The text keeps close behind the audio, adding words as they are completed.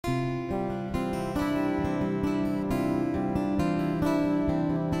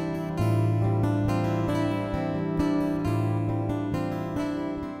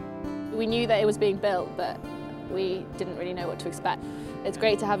We knew that it was being built, but we didn't really know what to expect. It's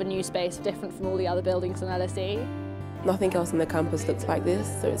great to have a new space different from all the other buildings in LSE. Nothing else on the campus looks like this,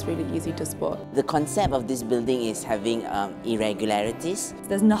 so it's really easy to spot. The concept of this building is having irregularities.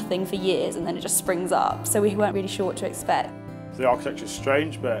 There's nothing for years and then it just springs up, so we weren't really sure what to expect. The architecture is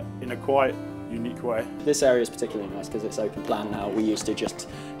strange, but in a quite unique way. This area is particularly nice because it's open plan now. We used to just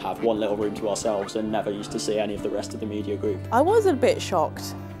have one little room to ourselves and never used to see any of the rest of the media group. I was a bit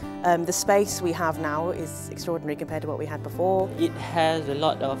shocked. The space we have now is extraordinary compared to what we had before. It has a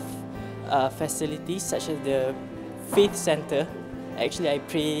lot of facilities such as the faith centre. Actually, I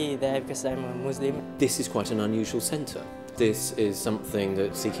pray there because I'm a Muslim. This is quite an unusual centre. This is something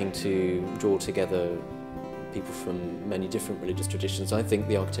that's seeking to draw together people from many different religious traditions. I think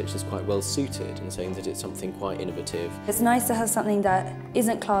the architecture is quite well suited in saying that it's something quite innovative. It's nice to have something that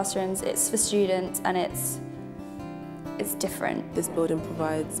isn't classrooms, it's for students and it's different. This building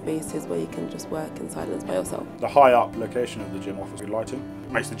provides spaces where you can just work in silence by yourself. The high up location of the gym offers good lighting.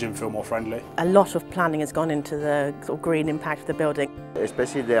 It makes the gym feel more friendly. A lot of planning has gone into the sort of green impact of the building.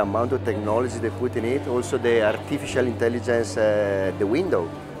 Especially the amount of technology they put in it, also the artificial intelligence, the window,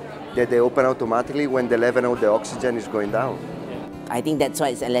 that they open automatically when the level of the oxygen is going down. I think that's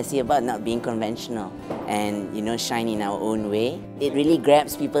what it's LSE about, not being conventional and, you know, shine in our own way. It really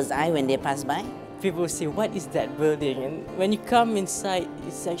grabs people's eye when they pass by. People say, what is that building? And when you come inside,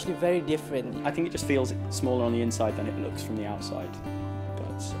 it's actually very different. I think it just feels smaller on the inside than it looks from the outside.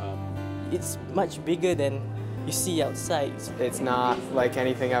 But it's much bigger than you see outside. It's not like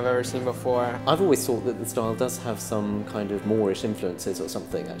anything I've ever seen before. I've always thought that the style does have some kind of Moorish influences or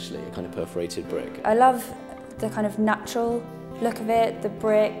something, actually, a kind of perforated brick. I love the kind of natural look of it, the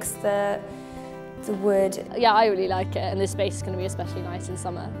bricks, the wood. Yeah, I really like it, and this space is going to be especially nice in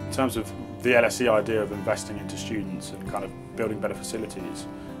summer. In terms of the LSE idea of investing into students and kind of building better facilities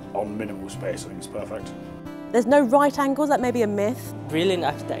on minimal space, I think it's perfect. There's no right angles, that may be a myth. Brilliant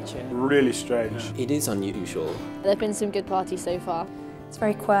architecture. Really strange. It is unusual. There have been some good parties so far. It's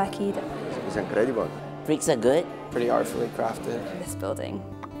very quirky. It's incredible. Bricks are good. Pretty artfully crafted. This building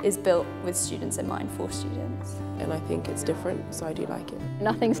is built with students in mind, for students. And I think it's different, so I do like it.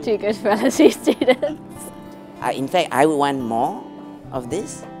 Nothing's too good for LSE students. In fact, I would want more of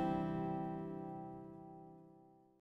this.